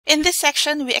In this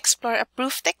section, we explore a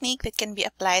proof technique that can be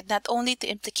applied not only to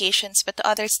implications but to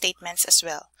other statements as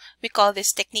well. We call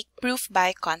this technique proof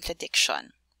by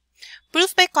contradiction.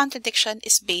 Proof by contradiction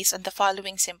is based on the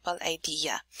following simple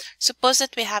idea. Suppose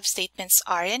that we have statements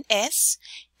R and S,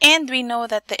 and we know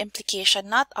that the implication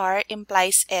not R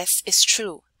implies S is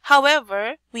true.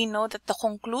 However, we know that the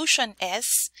conclusion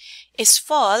S is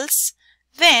false,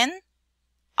 then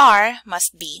R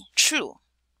must be true.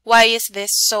 Why is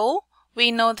this so? We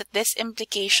know that this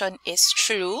implication is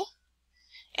true,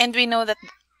 and we know that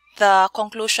the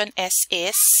conclusion S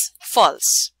is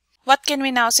false. What can we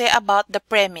now say about the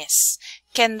premise?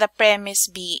 Can the premise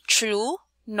be true?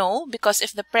 No, because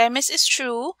if the premise is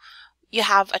true, you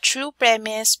have a true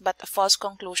premise but a false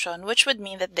conclusion, which would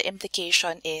mean that the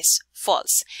implication is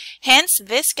false. Hence,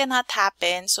 this cannot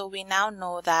happen, so we now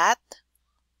know that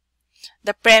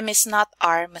the premise not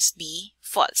R must be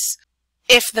false.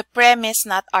 If the premise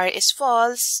not R is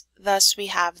false, thus we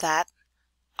have that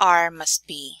R must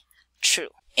be true.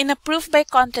 In a proof by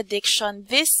contradiction,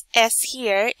 this S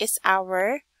here is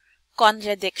our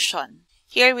contradiction.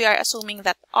 Here we are assuming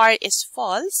that R is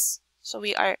false. So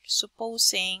we are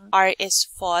supposing R is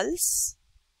false.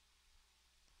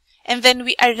 And then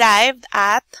we arrived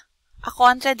at a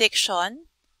contradiction.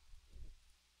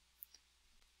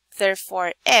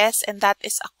 Therefore, S, and that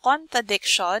is a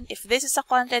contradiction. If this is a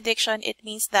contradiction, it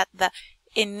means that the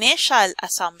initial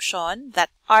assumption that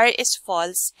R is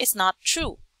false is not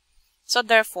true. So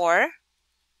therefore,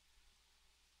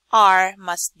 R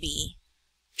must be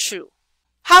true.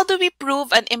 How do we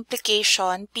prove an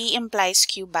implication P implies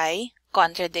Q by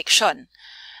contradiction?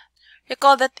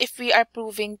 Recall that if we are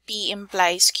proving P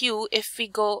implies Q, if we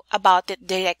go about it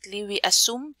directly, we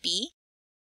assume P,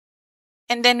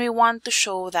 and then we want to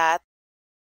show that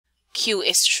Q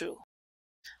is true.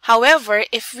 However,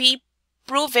 if we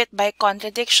prove it by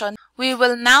contradiction, we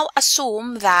will now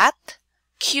assume that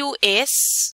Q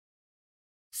is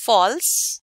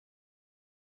false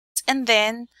and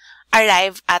then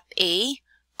arrive at a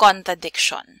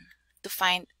contradiction. To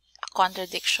find a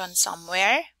contradiction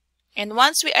somewhere. And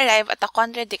once we arrive at a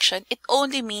contradiction, it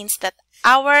only means that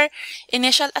our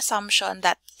initial assumption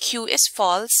that Q is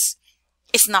false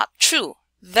is not true.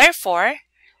 Therefore,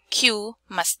 Q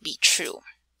must be true.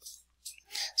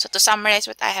 So to summarize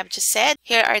what I have just said,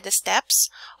 here are the steps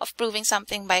of proving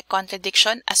something by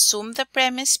contradiction. Assume the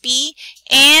premise P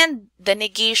and the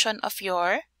negation of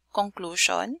your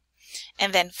conclusion.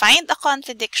 And then find a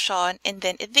contradiction, and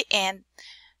then at the end,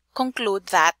 conclude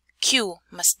that Q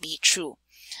must be true.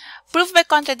 Proof by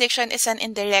contradiction is an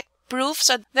indirect proof.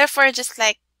 So therefore, just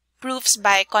like proofs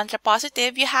by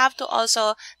contrapositive, you have to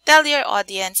also tell your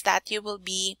audience that you will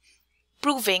be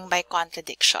proving by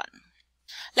contradiction.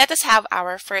 Let us have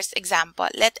our first example.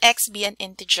 Let x be an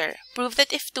integer. Prove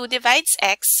that if 2 divides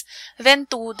x, then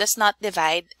 2 does not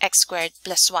divide x squared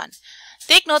plus 1.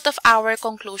 Take note of our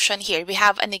conclusion here. We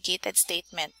have a negated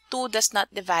statement. 2 does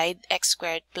not divide x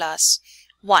squared plus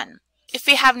 1. If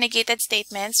we have negated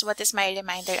statements, what is my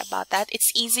reminder about that?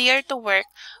 It's easier to work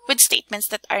with statements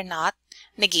that are not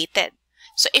negated.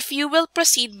 So if you will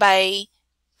proceed by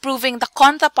proving the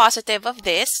contrapositive of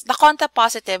this, the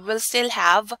contrapositive will still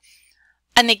have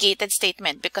a negated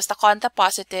statement because the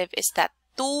contrapositive is that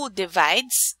 2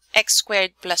 divides x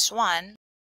squared plus 1,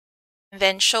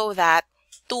 then show that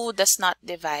 2 does not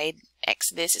divide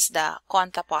x. This is the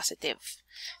contrapositive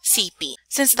CP.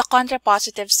 Since the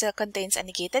contrapositive still contains a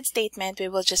negated statement, we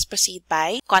will just proceed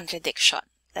by contradiction.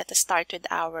 Let us start with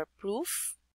our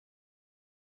proof.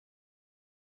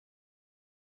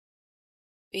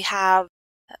 We have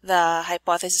the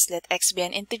hypothesis let x be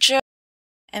an integer,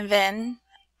 and then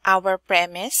our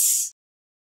premise.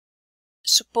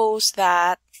 Suppose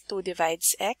that 2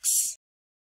 divides x.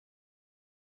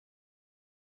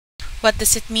 What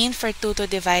does it mean for 2 to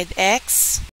divide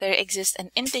x? There exists an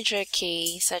integer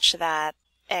k such that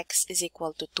x is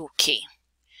equal to 2k.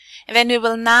 And then we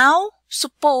will now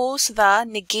suppose the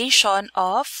negation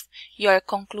of your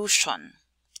conclusion.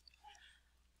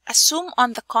 Assume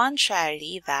on the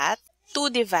contrary that 2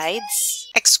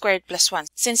 divides x squared plus 1.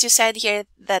 Since you said here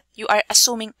that you are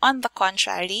assuming on the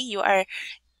contrary, you are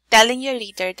telling your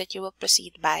reader that you will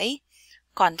proceed by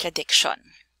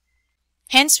contradiction.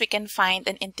 Hence, we can find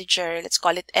an integer, let's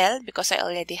call it L because I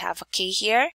already have a k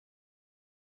here.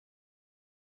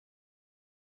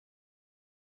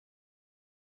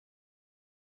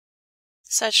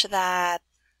 Such that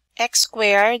x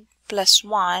squared plus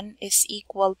 1 is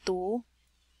equal to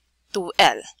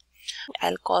 2L.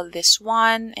 I'll call this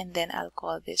 1 and then I'll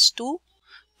call this 2.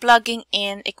 Plugging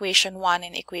in equation 1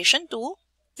 and equation 2,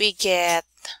 we get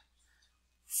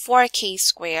 4k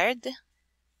squared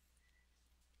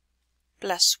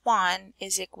plus 1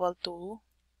 is equal to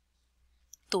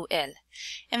 2L.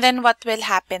 And then what will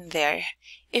happen there?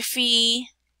 If we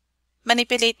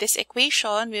manipulate this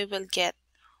equation, we will get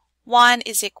 1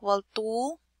 is equal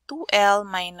to 2L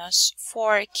minus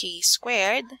 4k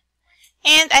squared.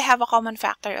 And I have a common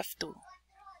factor of 2.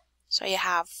 So I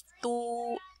have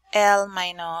 2L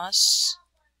minus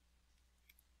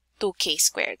 2k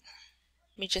squared.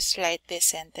 Let me just write this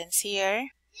sentence here.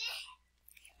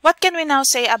 What can we now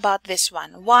say about this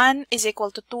one? 1 is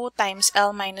equal to 2 times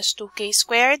L minus 2k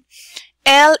squared.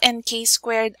 L and k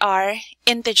squared are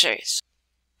integers.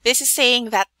 This is saying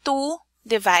that 2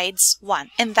 divides 1,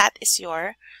 and that is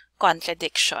your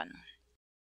contradiction.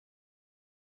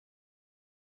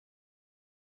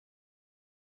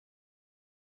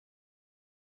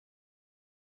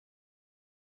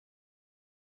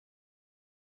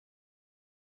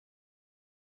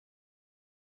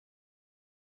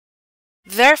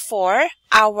 Therefore,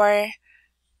 our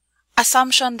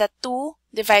assumption that 2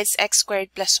 divides x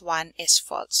squared plus 1 is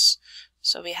false.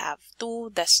 So we have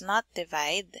 2 does not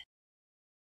divide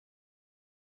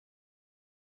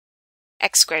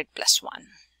x squared plus 1.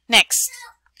 Next,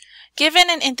 given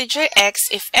an integer x,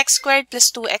 if x squared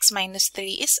plus 2x minus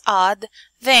 3 is odd,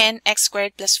 then x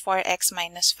squared plus 4x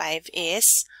minus 5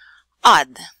 is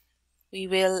odd. We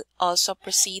will also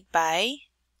proceed by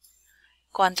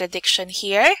contradiction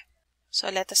here. So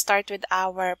let us start with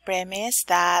our premise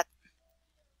that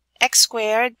x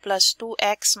squared plus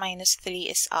 2x minus 3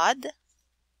 is odd.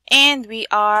 And we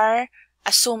are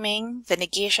assuming the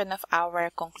negation of our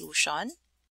conclusion.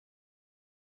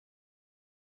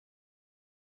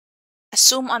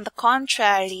 Assume on the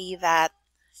contrary that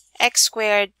x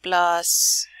squared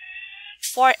plus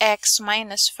 4x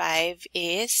minus 5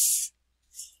 is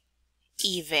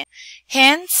even.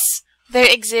 Hence, there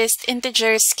exist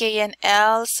integers k and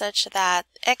l such that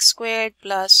x squared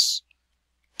plus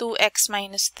 2x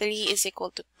minus 3 is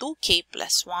equal to 2k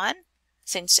plus 1,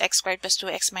 since x squared plus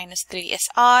 2x minus 3 is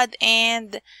odd,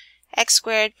 and x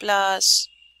squared plus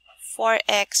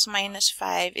 4x minus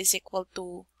 5 is equal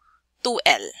to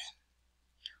 2l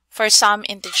for some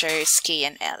integers k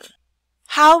and l.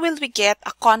 How will we get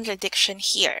a contradiction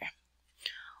here?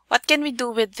 What can we do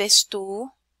with these two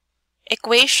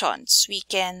equations? We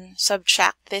can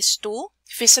subtract these two.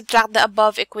 If we subtract the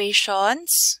above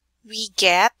equations, we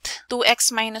get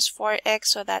 2x minus 4x,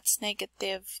 so that's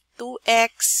negative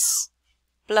 2x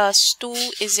plus 2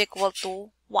 is equal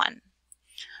to 1.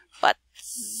 But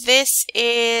this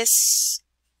is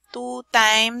 2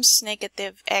 times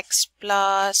negative x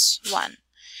plus 1.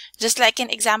 Just like in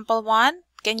example 1,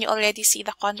 can you already see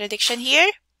the contradiction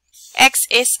here? X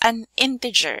is an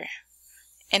integer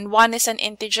and 1 is an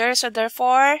integer, so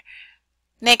therefore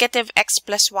negative x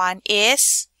plus 1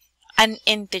 is an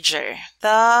integer.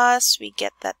 Thus, we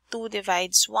get that 2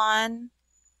 divides 1,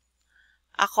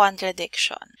 a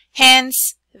contradiction.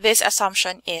 Hence, this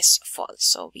assumption is false.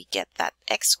 So we get that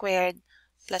x squared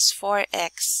plus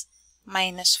 4x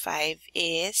minus 5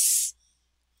 is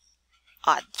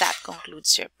odd. That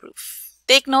concludes your proof.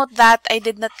 Take note that I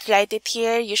did not write it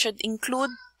here. You should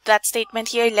include that statement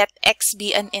here, let x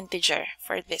be an integer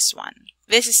for this one.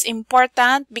 This is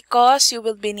important because you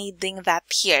will be needing that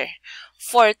here.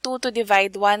 For 2 to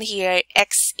divide 1 here,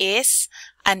 x is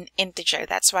an integer.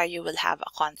 That's why you will have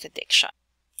a contradiction.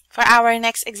 For our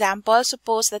next example,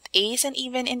 suppose that a is an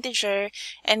even integer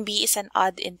and b is an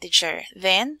odd integer.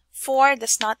 Then, 4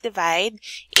 does not divide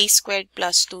a squared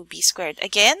plus 2b squared.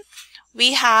 Again,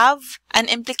 we have an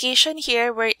implication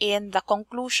here wherein the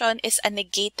conclusion is a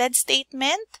negated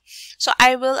statement. So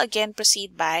I will again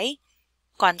proceed by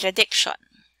contradiction.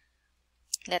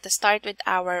 Let us start with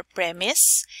our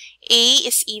premise. A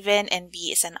is even and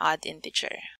b is an odd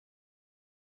integer.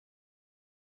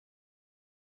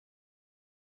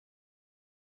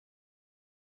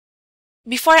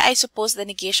 Before I suppose the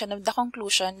negation of the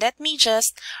conclusion, let me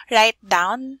just write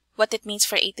down what it means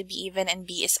for A to be even and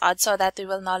B is odd so that we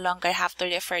will no longer have to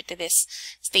refer to this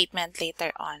statement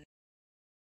later on.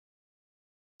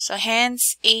 So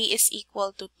hence, A is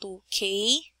equal to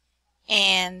 2k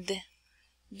and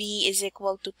B is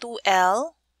equal to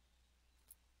 2l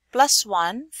plus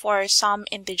 1 for some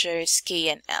integers k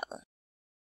and l.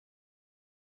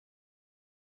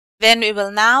 Then we will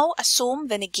now assume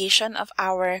the negation of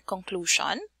our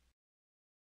conclusion.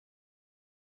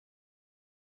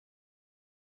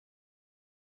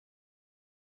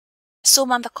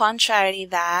 Assume on the contrary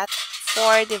that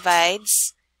 4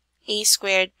 divides a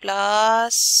squared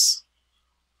plus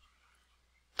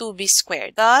 2b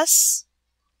squared. Thus,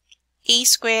 a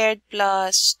squared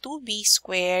plus 2b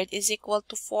squared is equal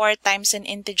to 4 times an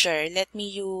integer. Let me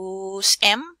use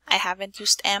m. I haven't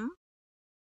used m.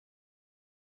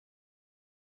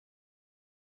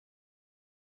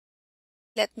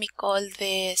 Let me call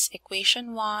this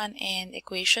equation 1 and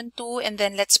equation 2, and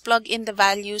then let's plug in the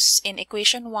values in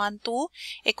equation 1 to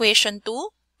equation 2.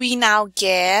 We now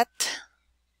get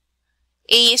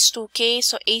a is 2k,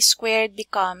 so a squared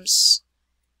becomes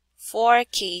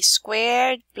 4k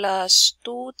squared plus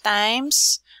 2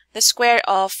 times the square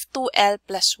of 2l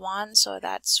plus 1, so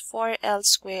that's 4l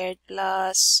squared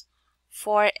plus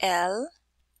 4l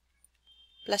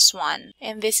plus 1,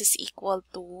 and this is equal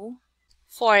to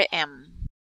 4m.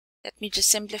 Let me just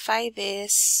simplify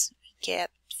this. We get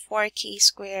 4k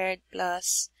squared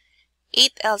plus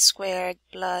 8l squared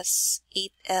plus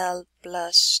 8l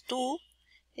plus 2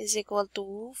 is equal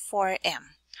to 4m.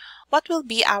 What will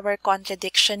be our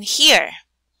contradiction here?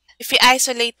 If we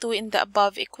isolate 2 in the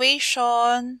above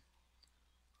equation,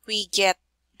 we get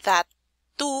that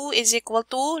 2 is equal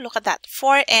to, look at that,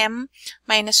 4m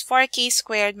minus 4k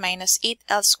squared minus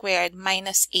 8l squared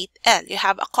minus 8l. You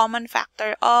have a common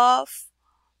factor of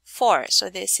 4. So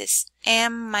this is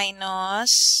m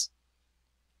minus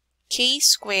k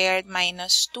squared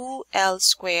minus 2l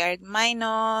squared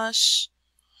minus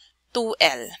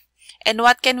 2l. And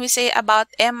what can we say about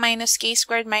m minus k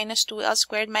squared minus 2l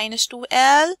squared minus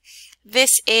 2l?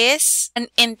 This is an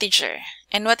integer.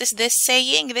 And what is this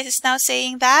saying? This is now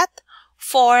saying that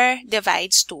 4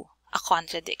 divides 2, a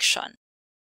contradiction.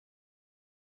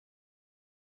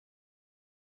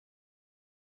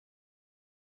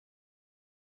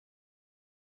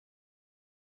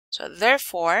 So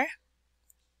therefore,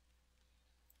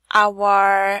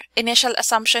 our initial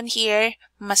assumption here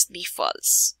must be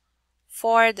false.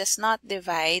 4 does not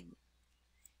divide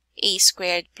a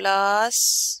squared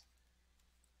plus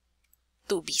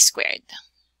 2b squared.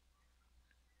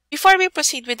 Before we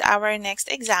proceed with our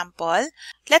next example,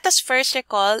 let us first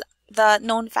recall the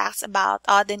known facts about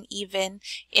odd and even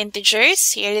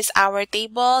integers. Here is our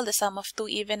table. The sum of two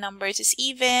even numbers is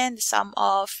even. The sum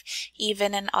of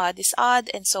even and odd is odd,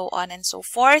 and so on and so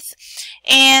forth.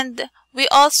 And we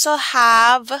also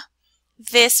have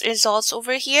these results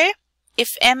over here.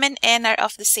 If m and n are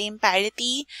of the same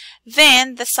parity,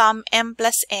 then the sum m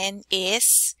plus n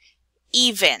is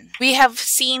even. We have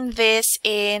seen this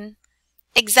in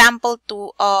example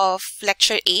 2 of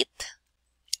lecture 8.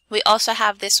 We also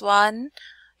have this one.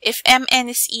 If mn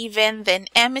is even, then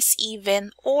m is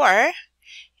even or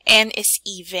n is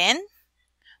even.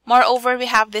 Moreover, we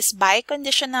have this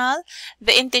biconditional.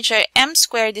 The integer m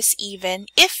squared is even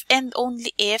if and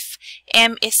only if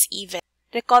m is even.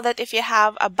 Recall that if you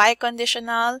have a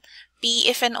biconditional, p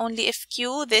if and only if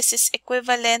q, this is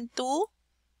equivalent to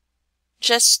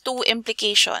just two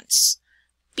implications.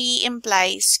 P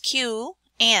implies q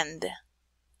and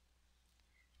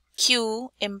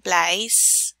q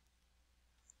implies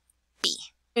p.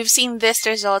 We've seen this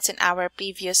results in our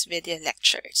previous video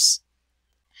lectures.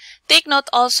 Take note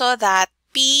also that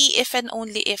p if and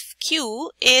only if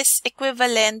q is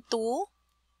equivalent to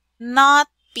not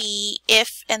p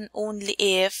if and only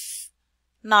if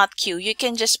not q. You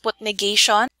can just put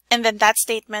negation and then that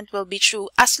statement will be true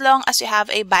as long as you have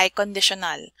a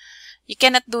biconditional. You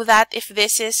cannot do that if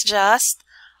this is just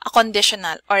a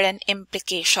conditional or an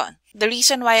implication. The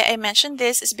reason why I mentioned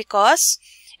this is because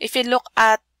if you look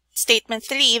at statement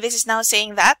 3, this is now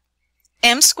saying that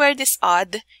m squared is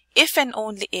odd if and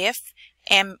only if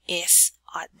m is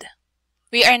odd.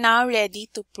 We are now ready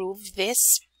to prove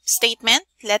this statement.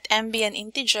 Let m be an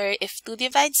integer if 2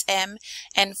 divides m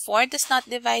and 4 does not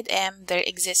divide m. There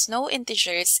exist no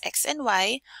integers x and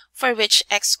y for which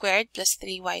x squared plus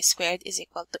 3y squared is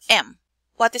equal to m.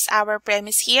 What is our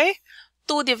premise here?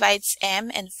 2 divides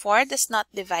m and 4 does not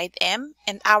divide m,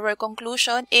 and our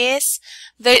conclusion is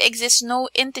there exist no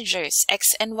integers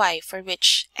x and y for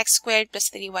which x squared plus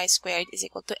 3y squared is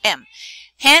equal to m.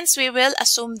 Hence, we will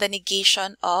assume the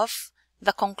negation of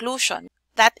the conclusion.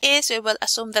 That is, we will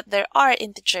assume that there are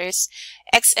integers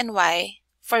x and y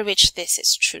for which this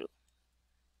is true.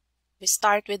 We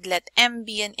start with let m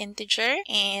be an integer,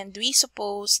 and we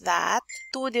suppose that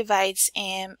 2 divides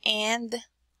m and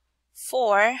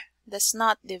 4 does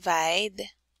not divide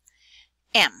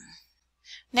m.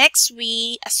 Next,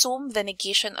 we assume the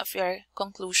negation of your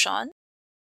conclusion.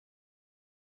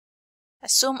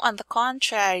 Assume on the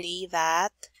contrary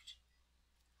that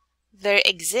there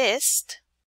exist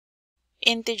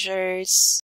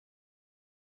integers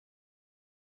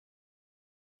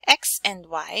x and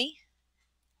y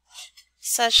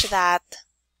such that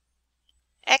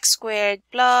x squared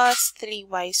plus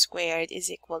 3y squared is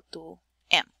equal to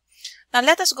m. Now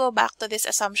let us go back to this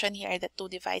assumption here that 2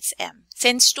 divides m.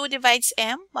 Since 2 divides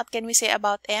m, what can we say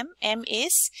about m? M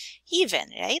is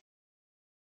even, right?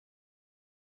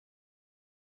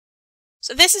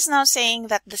 So this is now saying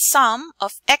that the sum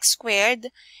of x squared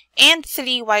and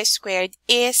 3y squared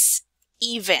is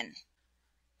even.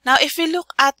 Now, if we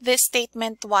look at this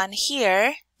statement 1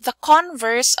 here, the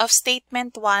converse of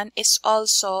statement 1 is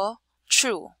also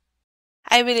true.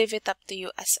 I will leave it up to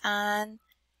you as an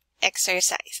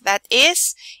exercise. That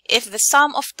is, if the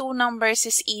sum of two numbers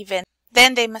is even,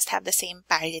 then they must have the same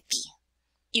parity.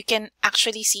 You can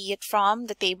actually see it from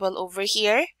the table over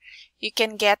here. You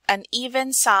can get an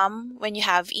even sum when you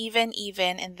have even,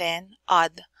 and then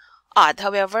odd, odd.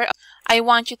 However, I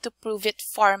want you to prove it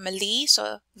formally,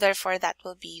 so therefore that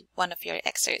will be one of your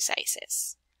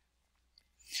exercises.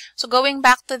 So going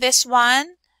back to this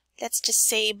one, let's just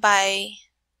say by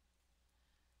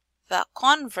the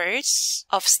converse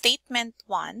of statement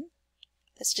 1,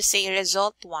 let's just say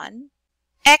result 1,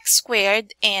 x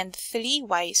squared and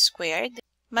 3y squared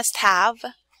must have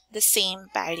the same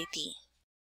parity.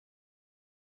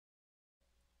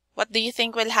 What do you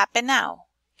think will happen now?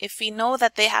 If we know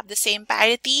that they have the same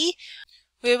parity,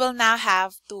 we will now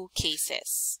have two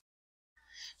cases.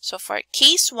 So for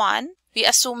case 1, we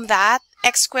assume that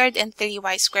x squared and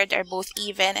 3y squared are both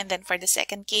even, and then for the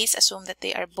second case, assume that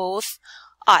they are both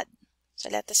odd. So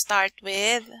let us start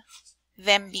with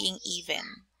them being even.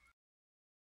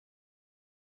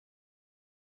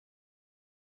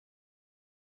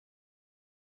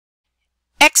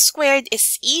 X squared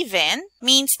is even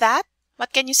means that,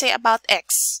 what can you say about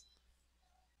x?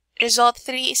 Result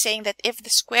 3 is saying that if the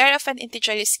square of an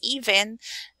integer is even,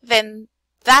 then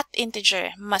that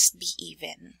integer must be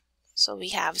even. So we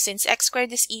have, since x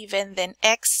squared is even, then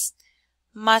x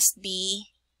must be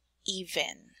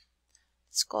even.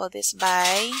 Let's call this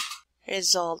by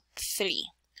result 3.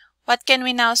 What can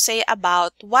we now say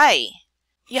about y?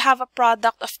 You have a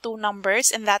product of two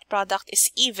numbers and that product is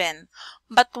even,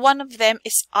 but one of them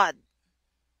is odd.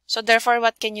 So therefore,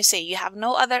 what can you say? You have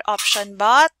no other option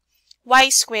but y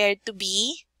squared to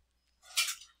be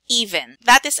even.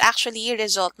 That is actually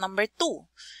result number 2.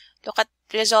 Look at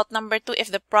result number 2.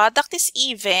 If the product is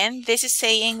even, this is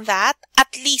saying that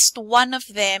at least one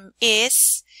of them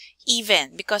is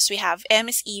even because we have m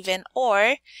is even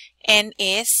or n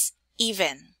is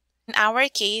even. In our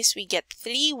case, we get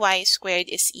 3y squared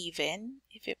is even.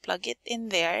 If you plug it in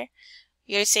there,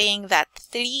 you're saying that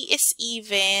 3 is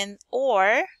even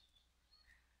or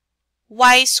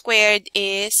y squared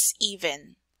is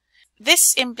even.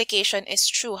 This implication is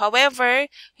true. However,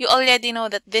 you already know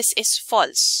that this is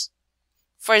false.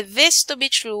 For this to be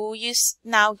true, you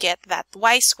now get that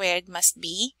y squared must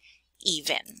be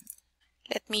even.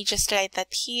 Let me just write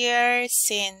that here.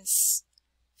 Since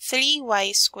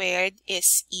 3y squared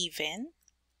is even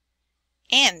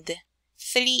and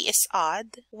 3 is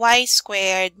odd, y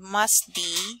squared must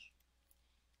be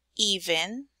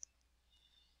even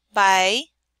by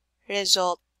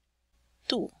result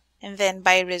 2. And then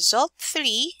by result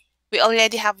 3, we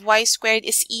already have y squared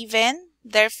is even,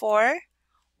 therefore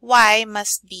y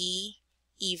must be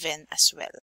even as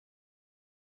well.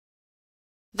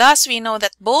 Thus, we know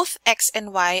that both x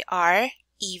and y are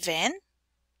even.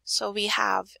 So we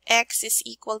have x is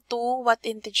equal to, what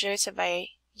integers have I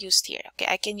used here? Okay,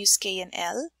 I can use k and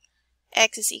l.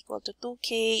 X is equal to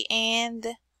 2k and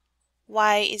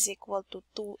y is equal to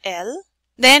 2l.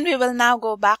 Then we will now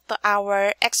go back to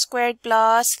our x squared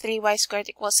plus 3y squared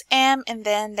equals m, and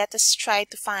then let us try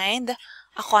to find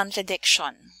a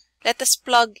contradiction. Let us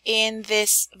plug in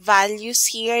these values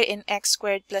here in x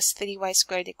squared plus 3y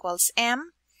squared equals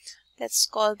m. Let's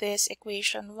call this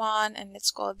equation 1 and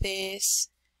let's call this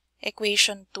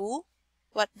equation 2.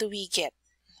 What do we get?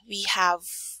 We have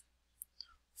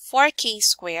 4k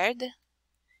squared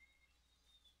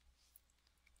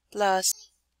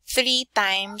plus 3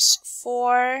 times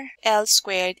 4l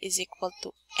squared is equal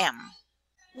to m.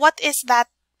 What is that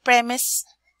premise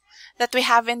that we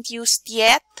haven't used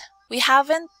yet? We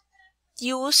haven't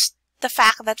used the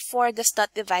fact that 4 does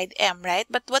not divide m, right?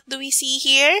 But what do we see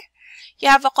here? You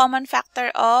have a common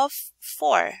factor of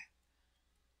 4.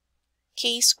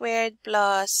 K squared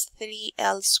plus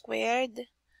 3l squared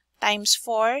times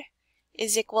 4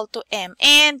 is equal to m.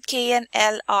 And k and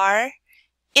l are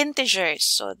integers.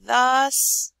 So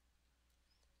thus,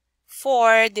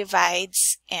 4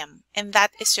 divides m. And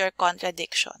that is your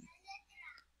contradiction.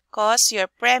 Because your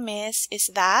premise is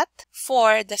that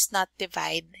 4 does not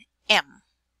divide m.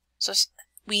 So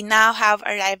we now have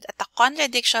arrived at a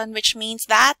contradiction, which means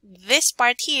that this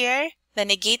part here, the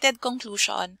negated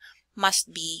conclusion,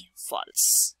 must be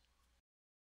false.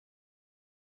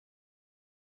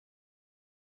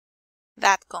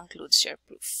 That concludes your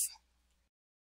proof.